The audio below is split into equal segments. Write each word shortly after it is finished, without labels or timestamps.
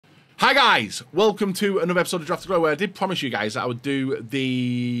Hi guys, welcome to another episode of Draft to Grow, where I did promise you guys that I would do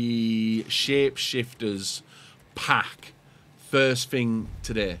the Shapeshifters pack first thing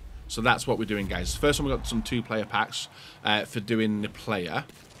today. So that's what we're doing, guys. First one, we got some 2-player packs for doing the player.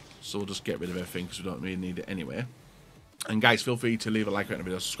 So we'll just get rid of everything because we don't really need it anyway. And guys, feel free to leave a like on the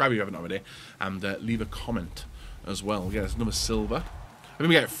video, subscribe if you haven't already, and leave a comment as well. Yeah, there's another silver. I think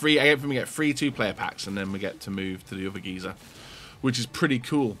we get three 2-player packs, and then we get to move to the other geezer, which is pretty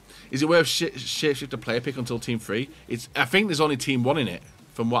cool. Is it worth Shapeshifter player pick until Team 3? I think there's only Team 1 in it,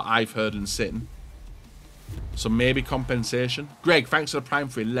 from what I've heard and seen. So maybe compensation. Greg, thanks for the Prime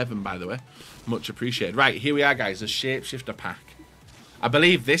for 11, by the way. Much appreciated. Right, here we are, guys. The Shapeshifter pack. I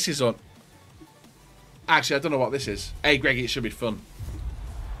believe this is on... Actually, I don't know what this is. Hey, Greg, it should be fun.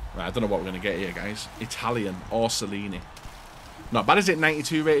 Right, I don't know what we're going to get here, guys. Italian, Orsolini. Not bad, is it?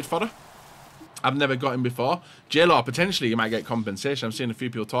 92 rated fodder. I've never got him before. J-Law, potentially you might get compensation. I'm seeing a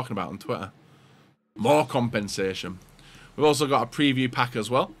few people talking about it on Twitter. More compensation. We've also got a preview pack as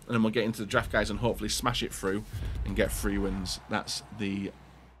well. And then we'll get into the draft, guys, and hopefully smash it through and get 3 wins. That's the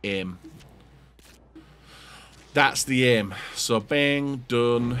aim. That's the aim. So, bang,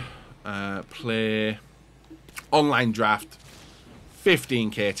 done. Play. Online draft.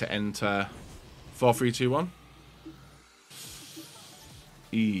 15k to enter. 4, 3, 2, 1.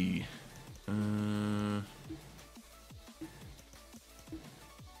 E.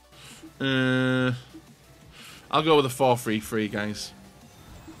 I'll go with a 4-3-3, guys.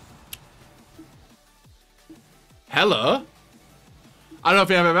 Hello? I don't know if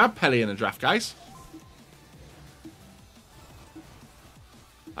you ever had Pele in a draft, guys.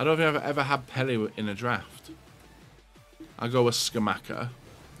 I don't know if you ever had Pele in a draft. I'll go with Skamaka.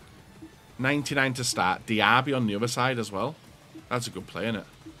 99 to start. Diaby on the other side as well. That's a good play, isn't it?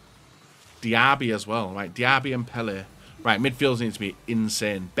 Diaby as well, right? Diaby and Pele. Right, midfields need to be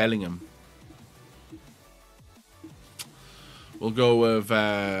insane. Bellingham. We'll go with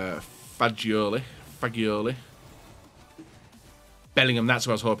Fagioli. Bellingham, that's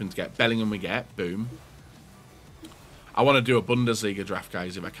what I was hoping to get. Bellingham we get. Boom. I want to do a Bundesliga draft,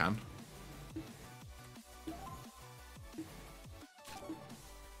 guys, if I can.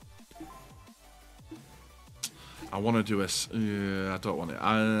 I want to do a... I don't want it.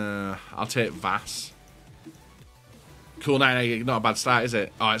 I'll take Vass. Cool, not a bad start, is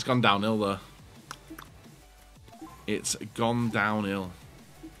it? Oh, it's gone downhill, though. It's gone downhill.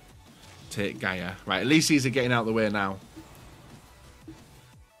 Take Gaia. Right, at least these are getting out of the way now.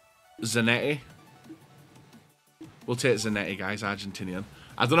 Zanetti. We'll take Zanetti, guys, Argentinian.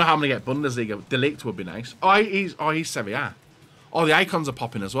 I don't know how I'm going to get Bundesliga. Delict would be nice. Oh, he's Serie A. Oh, the icons are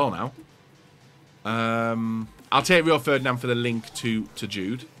popping as well now. I'll take Rio Ferdinand for the link to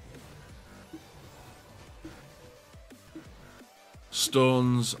Jude.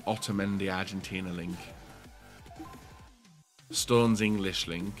 Stones, Otamendi, Argentina link. Stones, English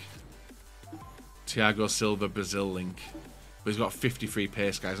link. Thiago Silva, Brazil link. But he's got 53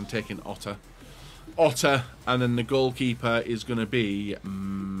 pace, guys. I'm taking Otter. Otter, and then the goalkeeper is going to be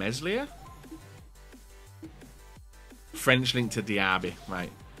Meslier? French link to Diaby.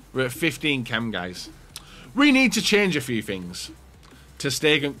 Right. We're at 15 chem, guys. We need to change a few things. To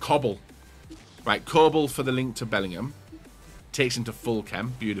Stegen, Cobble. Right, Cobble for the link to Bellingham. Takes him to full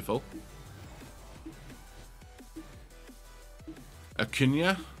chem. Beautiful.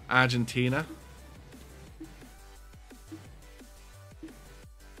 Acuna, Argentina.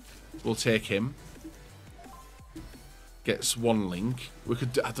 We'll take him. Gets 1 link. We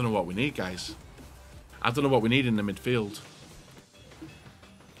could. I don't know what we need, guys. I don't know what we need in the midfield.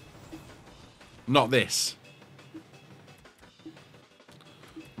 Not this.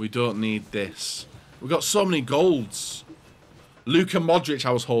 We don't need this. We've got so many golds. Luka Modric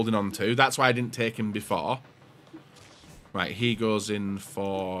I was holding on to. That's why I didn't take him before. Right, he goes in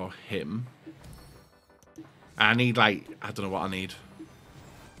for him. I need, like, I don't know what I need.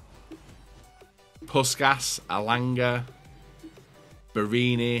 Puskas, Alanga,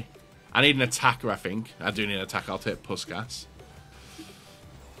 Barini. I need an attacker, I think. I do need an attacker. I'll take Puskas.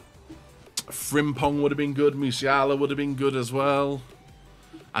 Frimpong would have been good. Musiala would have been good as well.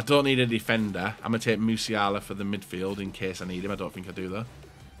 I don't need a defender. I'm going to take Musiala for the midfield in case I need him. I don't think I do, though.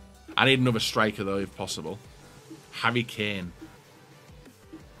 I need another striker, though, if possible. Harry Kane.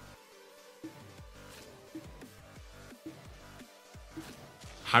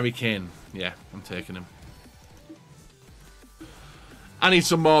 Harry Kane. Yeah, I'm taking him. I need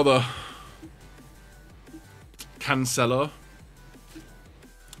some more, though. Cancelo.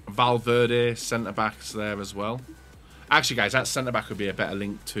 Valverde, centre-backs there as well. Actually, guys, that centre-back would be a better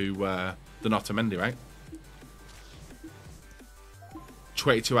link to than Otamendi, right?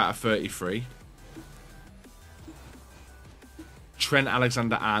 22 out of 33. Trent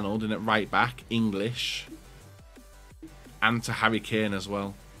Alexander-Arnold in at right back, English. And to Harry Kane as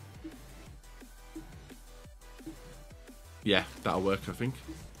well. Yeah, that'll work, I think.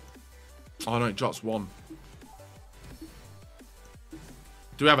 Oh no, it drops one.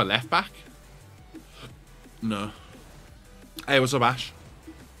 Do we have a left back? No. Hey, what's up, Ash?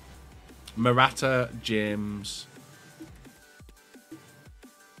 Morata, James.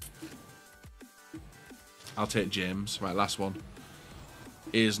 I'll take James. Right, last one.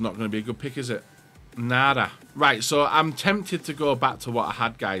 Is not going to be a good pick, is it? Nada. Right, so I'm tempted to go back to what I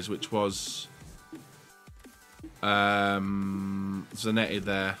had, guys, which was Zanetti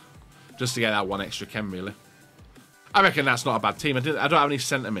there. Just to get that one extra chem, really. I reckon that's not a bad team. I don't have any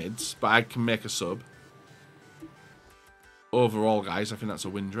centre mids, but I can make a sub. Overall, guys, I think that's a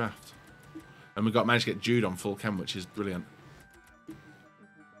win draft. And we managed to get Jude on full chem, which is brilliant.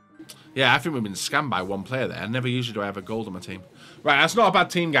 Yeah, I think we've been scammed by one player there. Never usually do I have a gold on my team. Right, that's not a bad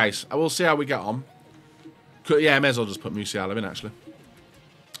team, guys. I will see how we get on. Yeah, I may as well just put Musiala in, actually.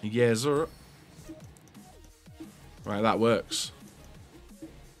 Yes, sir. Right, that works.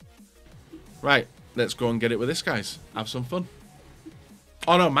 Right, let's go and get it with this, guys. Have some fun.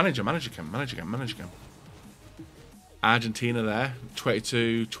 Oh, no, manager cam. Argentina there.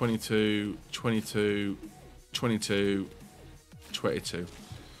 22, 22, 22, 22, 22.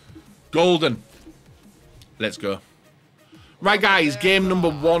 Golden. Let's go. Right, guys. Game number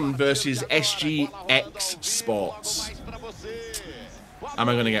 1 versus SGX Sports. Am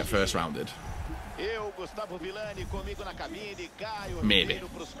I going to get first rounded? Maybe.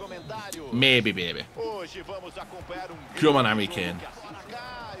 Maybe, baby. Come on, Harry Kane.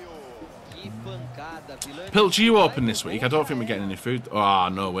 Pilch, are you open this week? I don't think we're getting any food. Oh,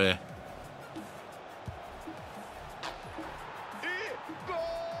 no way.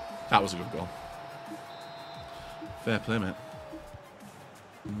 That was a good goal. Fair play, mate.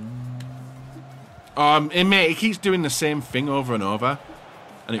 Mate, he keeps doing the same thing over and over.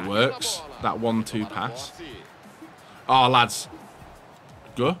 And it works. That 1-2 pass. Oh, lads.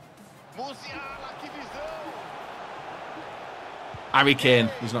 Go. Harry Kane.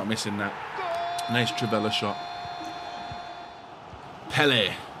 He's not missing that. Nice Trivella shot.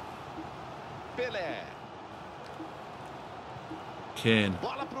 Pele. Kane.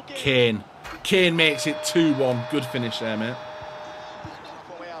 Kane. Kane makes it 2-1. Good finish there, mate.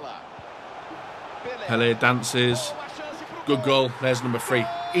 Pele dances. Good goal. There's number 3.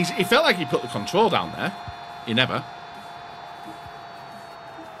 He felt like he put the control down there. He never.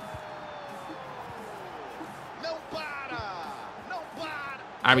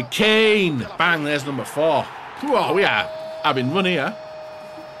 Harry Kane. Bang, there's number 4. Whoa, we are having run here.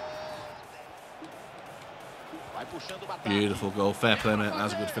 Beautiful goal. Fair play, mate.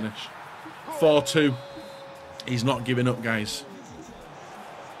 That's a good finish. 4-2. He's not giving up, guys.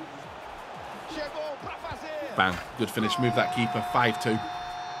 Bang. Good finish. Move that keeper. 5-2.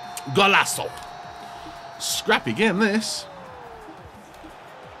 Golazo. Scrappy game, this.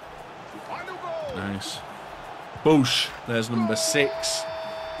 Nice. Boosh. There's number 6.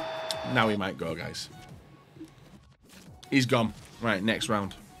 Now he might go, guys. He's gone. Right, next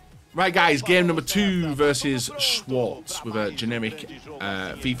round. Right, guys, game number 2 versus Schwartz with a generic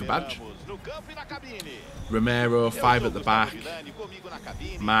FIFA badge. Romero, 5 at the back.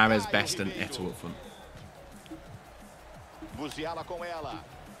 Mahrez, Best, and Eto'o up front.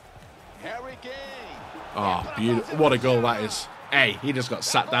 Oh, beautiful. What a goal that is. Hey, he just got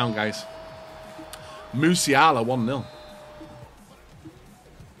sat down, guys. Musiala, 1-0.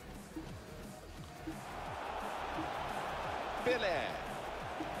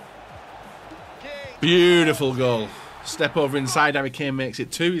 Beautiful goal. Step over inside. Harry Kane makes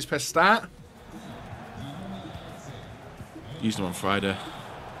it 2. He's pressed start. Used him on Friday.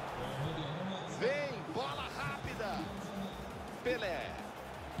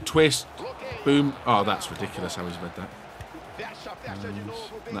 Twist. Boom. Oh, that's ridiculous how he's read that.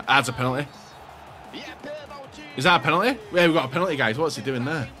 That adds a penalty. Is that a penalty? Yeah, we've got a penalty, guys. What's he doing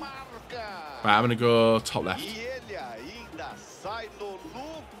there? Right, I'm going to go top left.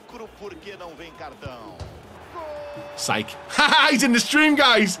 Psych. He's in the stream,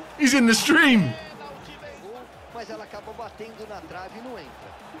 guys. He's in the stream.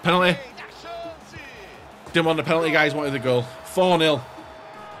 Penalty. Didn't want the penalty, guys. Wanted the goal. 4-0.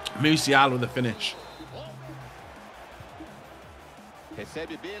 Musiala with the finish.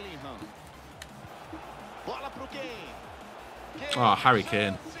 Oh, Harry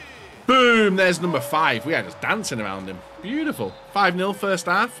Kane. Boom. There's number 5. We are just dancing around him. Beautiful. 5-0 first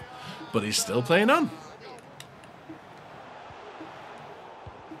half. But he's still playing on.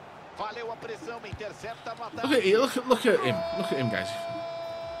 Look at him. Look at him, guys.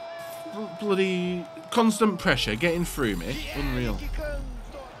 Bloody constant pressure getting through me. Unreal.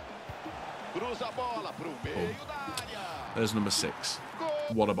 Oh. There's number 6.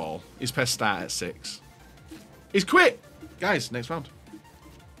 What a ball. He's pressed start at 6. He's quit. Guys, next round.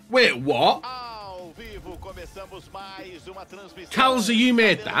 Wait, what? Calza, you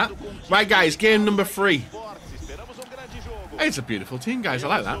made that. Right, guys, game number 3. Hey, it's a beautiful team, guys. I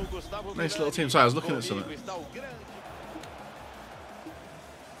like that. Nice little team. Sorry, I was looking at something.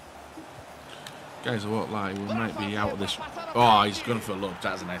 Guys, I won't lie. We might be out of this. Oh, he's gone for a look.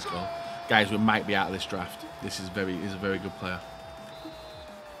 That's a nice goal. Guys, we might be out of this draft. This is he's a very good player.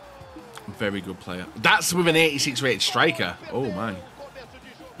 Very good player. That's with an 86 rated striker. Oh, my.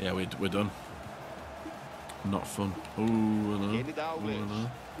 Yeah, we're done. Not fun. Oh, no. Oh,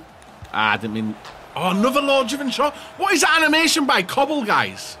 no. Ah, I didn't mean... Oh, another law-driven shot. What is that animation by Cobble,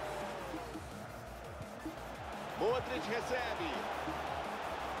 guys?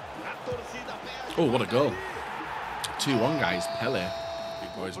 Oh, what a goal. 2-1, guys. Pele.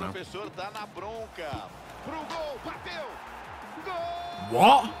 Big boys now.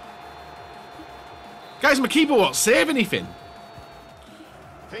 What? Guys, my keeper won't save anything.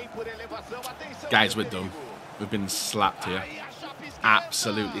 Guys, we're done. We've been slapped here.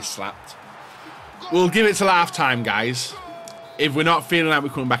 Absolutely slapped. We'll give it till half-time, guys. If we're not feeling like we're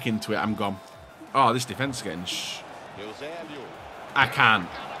coming back into it, I'm gone. Oh, this defence is getting... I can't.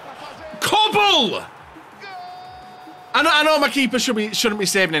 Cobble! I know my keeper shouldn't be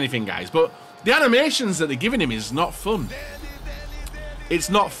saving anything, guys, but the animations that they're giving him is not fun. It's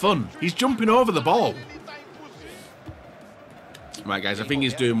not fun. He's jumping over the ball. Right, guys, I think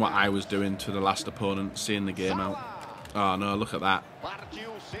he's doing what I was doing to the last opponent, seeing the game out. Oh, no, look at that.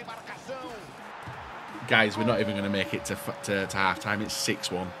 Guys, we're not even going to make it to half-time. It's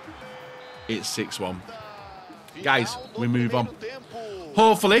 6-1. It's 6-1. Guys, we move on.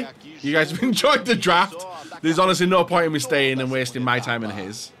 Hopefully, you guys have enjoyed the draft. There's honestly no point in me staying and wasting my time and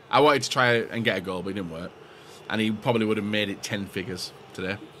his. I wanted to try and get a goal, but it didn't work. And he probably would have made it 10 figures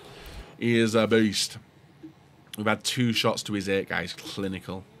today. He is a beast. We've had 2 shots to his 8, guys.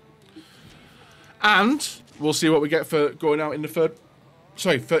 Clinical. And we'll see what we get for going out in the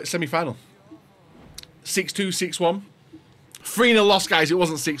semi-final. 6-2, 6-1. 3-0 loss, guys. It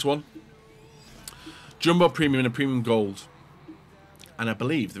wasn't 6-1. Jumbo Premium and a Premium Gold. And I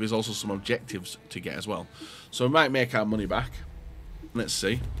believe there is also some objectives to get as well. So we might make our money back. Let's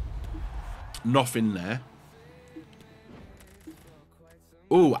see. Nothing there.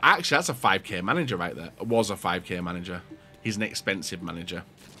 Oh, actually, that's a 5k manager right there. It was a 5k manager. He's an expensive manager.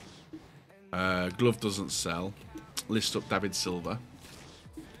 Glove doesn't sell. List up David Silva.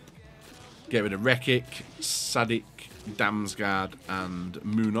 Get rid of Rekic, Sadik, Damsgaard, and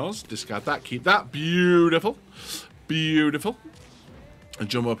Munoz. Discard that. Keep that. Beautiful. Beautiful. A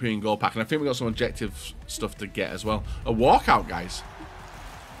jumbo up here in goal pack. And I think we've got some objective stuff to get as well. A walkout, guys.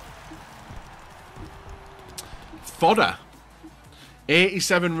 Fodder.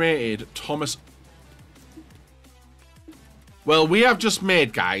 87 rated Thomas. Well, we have just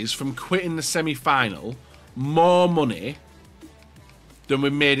made, guys, from quitting the semi-final, more money than we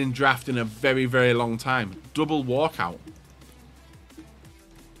made in draft in a very, very long time. Double walkout.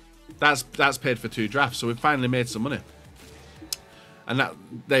 That's paid for 2 drafts, so we've finally made some money. And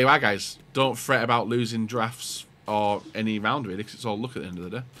there you are, guys. Don't fret about losing drafts or any round, really, because it's all luck at the end of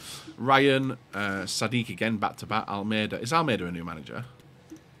the day. Ryan, Sadiq again, back-to-back. Almeida. Is Almeida a new manager?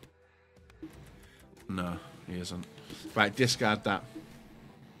 No, he isn't. Right, discard that.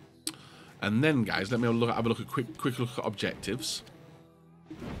 And then, guys, let me have a look at quick look at objectives.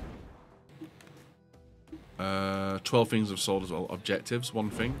 12 things I've sold as well. Objectives, 1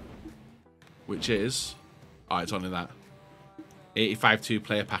 thing. Which is... Oh, it's only that. 85-2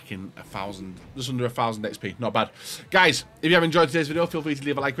 player packing, 1,000, just under 1,000 XP. Not bad. Guys, if you have enjoyed today's video, feel free to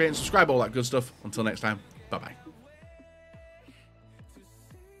leave a like, rate, and subscribe, all that good stuff. Until next time, bye-bye.